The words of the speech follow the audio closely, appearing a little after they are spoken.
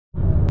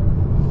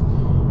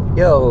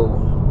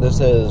Yo, this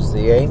is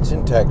the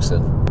Ancient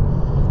Texan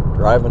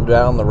driving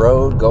down the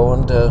road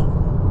going to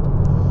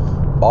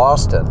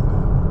Boston.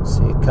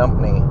 See a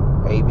company,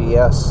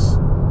 ABS,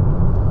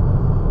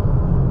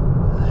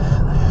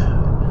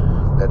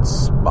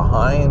 that's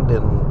behind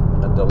in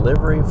a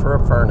delivery for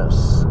a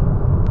furnace.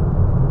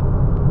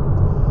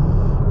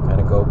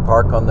 Gonna go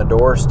park on the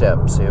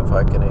doorstep, see if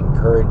I can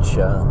encourage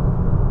them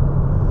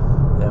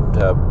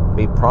to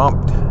be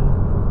prompt.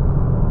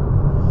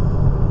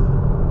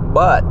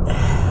 But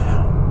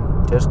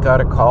just got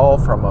a call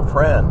from a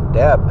friend,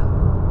 Deb.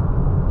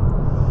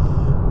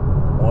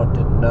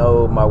 Wanted to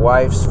know my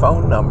wife's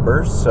phone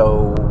number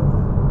so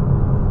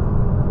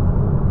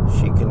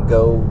she can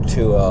go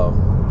to a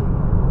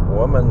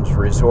woman's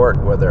resort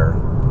with her.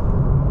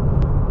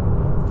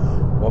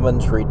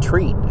 Woman's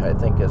retreat, I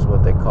think is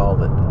what they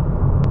called it.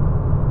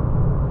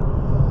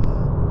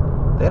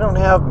 They don't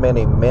have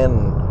many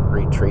men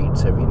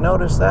retreats. Have you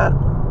noticed that?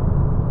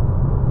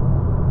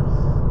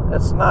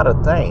 That's not a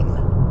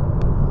thing.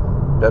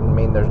 Doesn't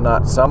mean there's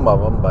not some of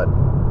them, but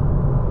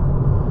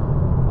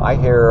I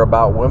hear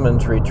about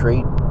women's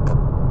retreat,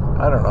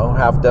 I don't know,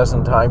 half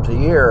dozen times a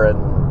year,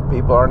 and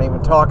people aren't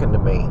even talking to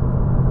me.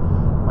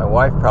 My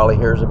wife probably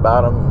hears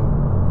about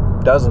them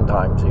a dozen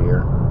times a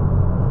year.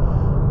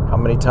 How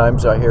many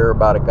times I hear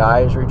about a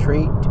guy's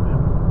retreat?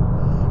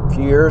 A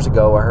few years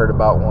ago, I heard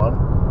about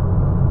one.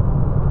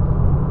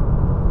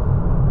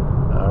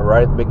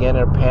 Right at the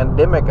beginning of the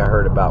pandemic, I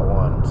heard about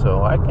one.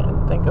 So I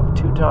can think of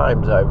 2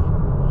 times I've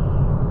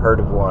heard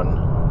of one.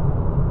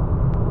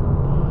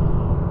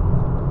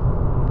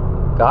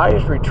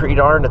 Guys' retreat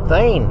aren't a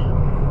thing.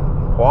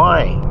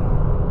 Why?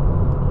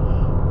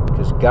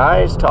 Because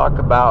guys talk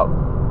about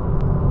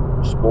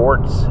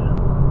sports,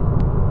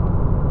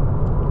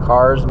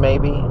 cars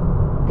maybe,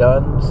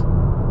 guns.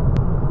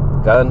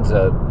 Guns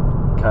are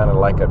kind of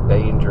like a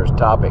dangerous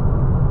topic.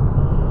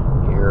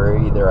 You're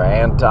either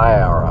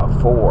anti or a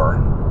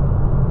for.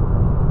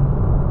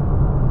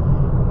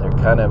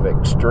 Kind of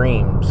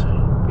extremes.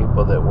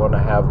 People that want to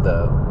have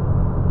the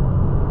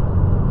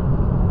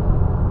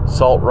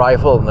assault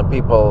rifle and the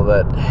people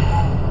that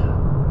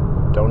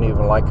don't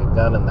even like a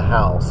gun in the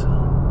house.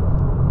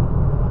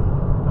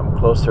 I'm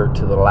closer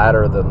to the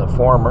latter than the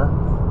former,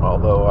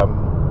 although I'm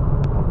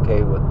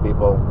okay with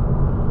people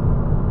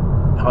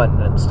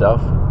hunting and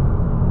stuff.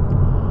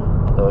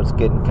 Although it's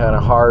getting kind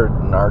of hard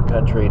in our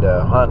country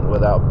to hunt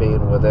without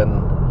being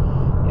within,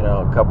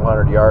 a couple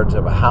hundred yards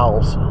of a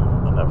house.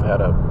 And I've had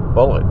a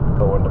bullet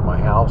go into my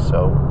house,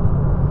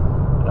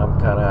 and I'm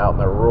kind of out in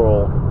the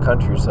rural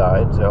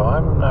countryside, so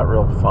I'm not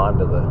real fond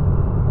of the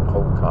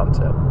whole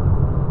concept.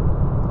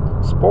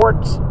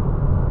 Sports,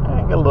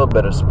 I get a little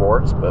bit of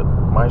sports, but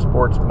my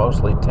sport's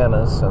mostly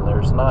tennis, and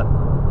there's not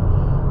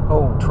a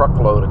whole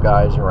truckload of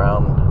guys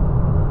around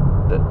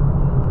that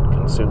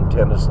consume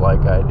tennis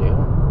like I do.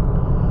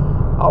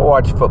 I'll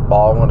watch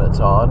football when it's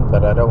on,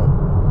 but I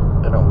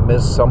don't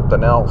miss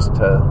something else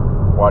to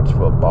watch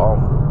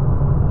football.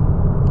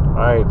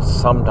 I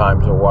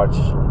sometimes will watch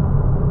a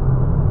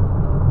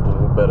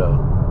little bit of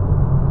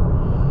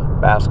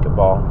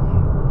basketball,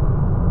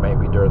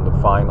 maybe during the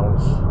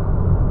finals,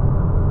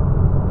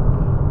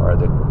 or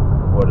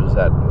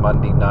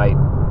Monday night,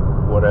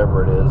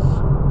 whatever it is,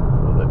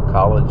 with the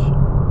college.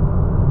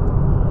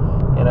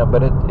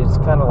 But it's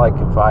kind of like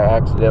if I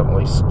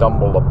accidentally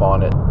stumble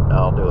upon it,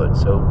 I'll do it.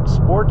 So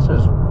sports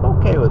is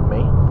okay with me.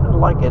 I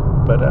like it,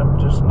 but I'm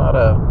just not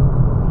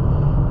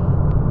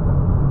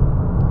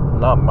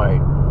my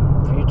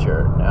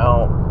future.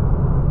 Now,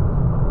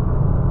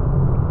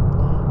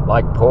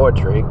 like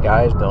poetry,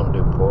 guys don't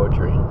do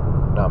poetry.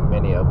 Not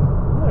many of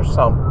them. There's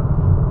some.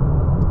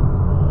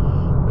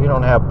 We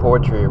don't have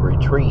poetry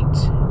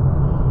retreats.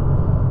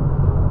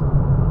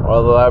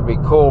 Although that'd be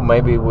cool,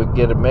 maybe we'd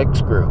get a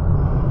mixed group.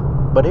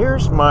 But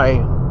here's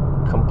my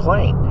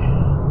complaint.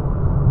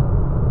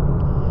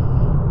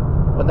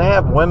 When they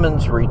have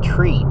women's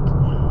retreat,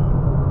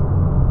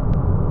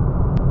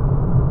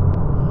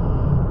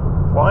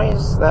 why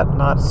is that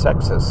not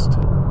sexist?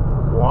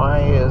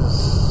 Why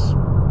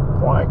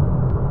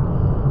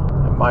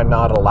am I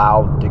not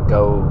allowed to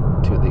go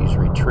to these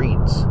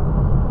retreats?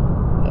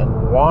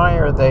 And why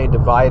are they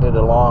divided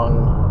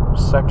along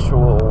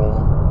sexual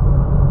or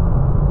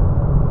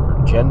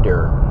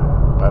gender?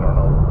 I don't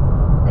know.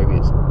 Maybe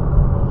it's,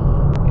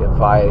 if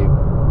I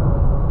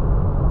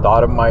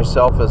thought of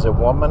myself as a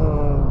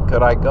woman,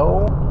 could I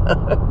go?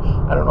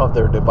 I don't know if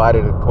they're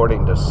divided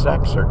according to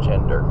sex or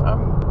gender.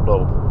 I'm a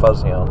little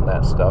fuzzy on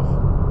that stuff.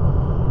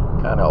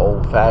 Kind of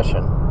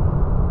old-fashioned.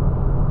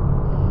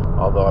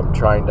 Although I'm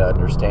trying to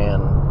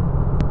understand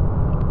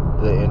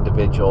the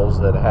individuals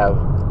that have,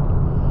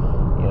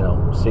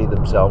 see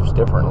themselves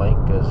differently,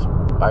 because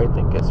I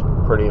think it's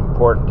pretty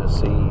important to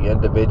see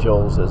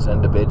individuals as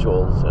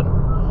individuals and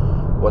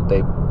what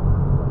they,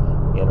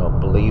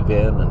 believe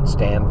in and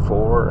stand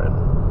for and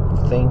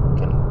think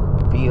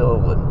and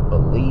feel and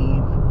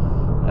believe.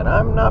 And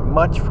I'm not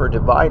much for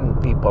dividing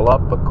people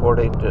up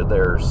according to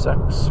their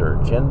sex or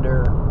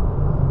gender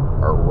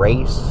or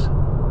race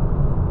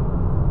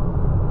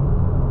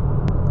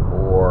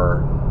or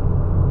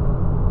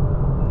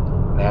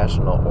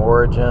national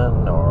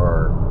origin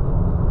or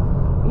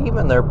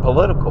even their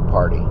political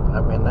party.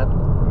 I mean, that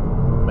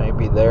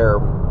maybe depends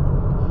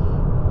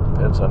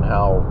on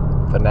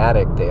how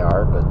fanatic they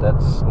are, but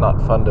that's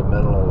not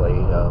fundamentally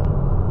a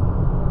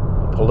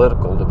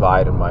political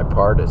divide on my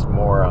part. It's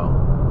more I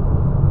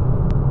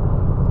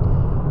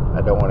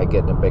don't want to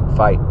get in a big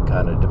fight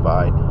kind of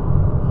divide.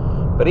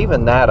 But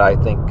even that, I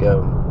think,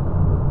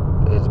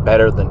 is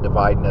better than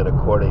dividing it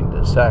according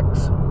to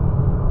sex.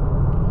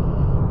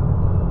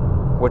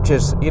 Which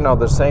is,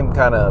 the same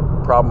kind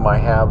of problem I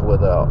have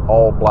with an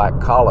all-black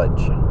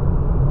college.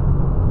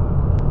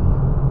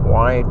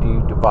 Why do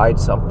you divide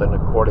something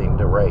according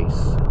to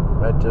race?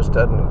 That just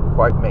doesn't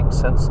quite make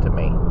sense to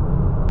me.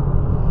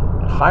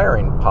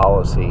 Hiring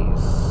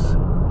policies.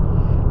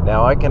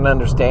 Now, I can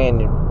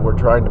understand we're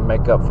trying to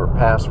make up for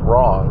past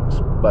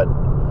wrongs, but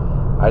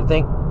I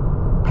think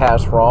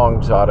past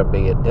wrongs ought to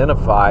be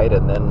identified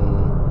and then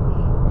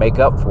make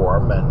up for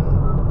them.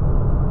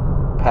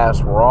 And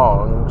past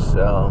wrongs,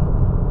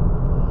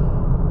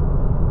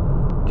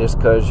 just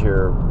because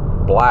you're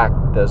black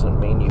doesn't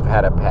mean you've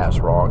had a past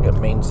wrong. It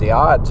means the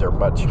odds are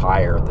much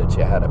higher that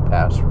you had a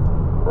past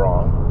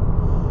wrong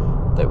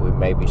that we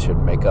maybe should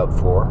make up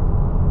for.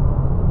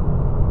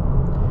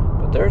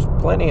 But there's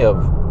plenty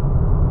of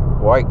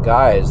white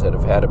guys that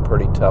have had a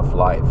pretty tough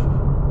life.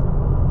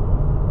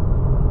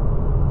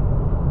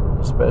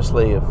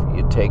 Especially if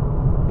you take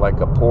like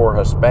a poor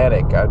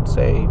Hispanic. I'd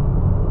say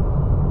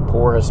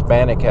poor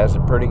Hispanic has a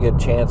pretty good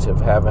chance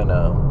of having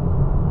a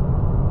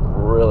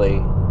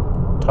really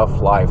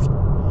tough life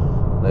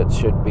that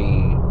should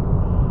be,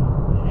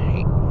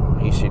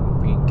 he should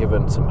be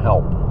given some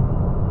help.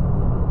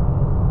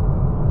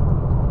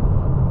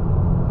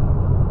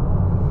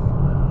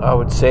 I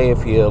would say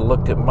if you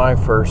looked at my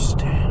first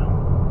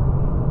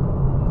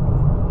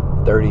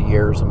 30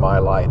 years of my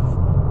life,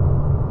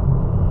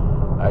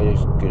 I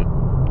just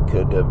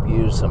could have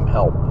used some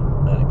help.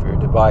 And if you're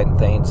dividing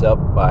things up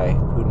by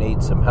who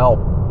needs some help,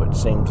 which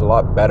seems a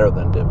lot better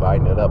than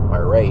dividing it up by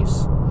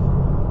race,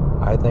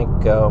 I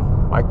think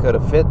I could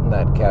have fit in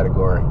that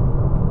category.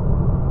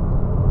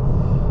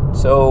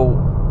 So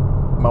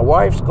my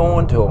wife's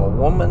going to a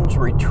woman's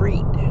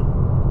retreat.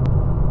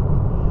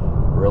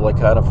 Really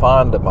kind of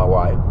fond of my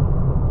wife.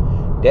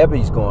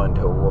 Debbie's going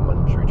to a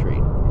woman's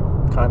retreat.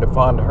 Kind of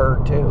fond of her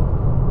too.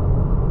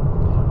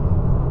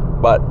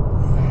 But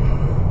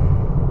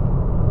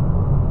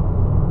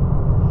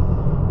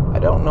I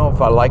don't know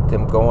if I like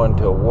them going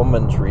to a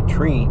woman's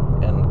retreat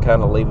and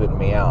kind of leaving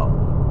me out.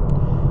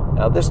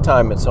 Now this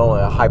time it's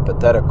only a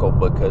hypothetical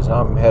because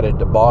I'm headed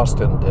to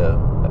Boston to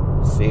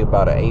see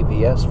about an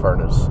AVS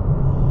furnace.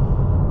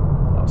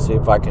 I'll see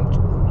if I can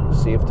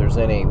see if there's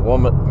any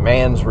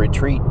man's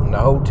retreat in the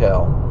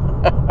hotel.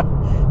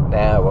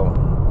 Nah, well,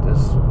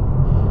 just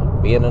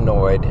being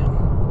annoyed.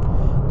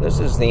 This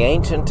is the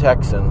Ancient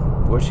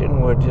Texan,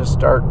 wishing we'd just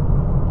start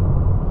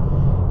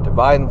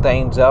dividing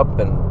things up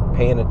and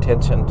paying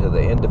attention to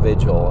the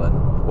individual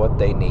and what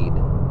they need.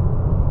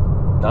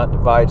 Not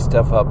divide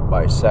stuff up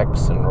by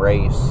sex and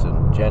race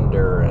and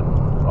gender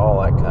and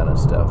all that kind of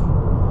stuff.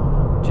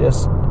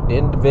 Just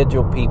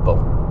individual people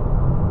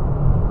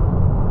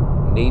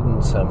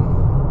needing some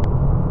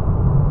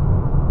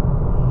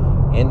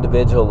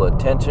individual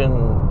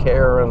attention,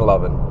 care, and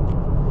loving.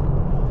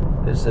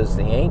 This is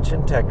the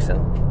Ancient Texan.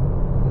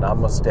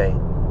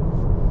 Namaste.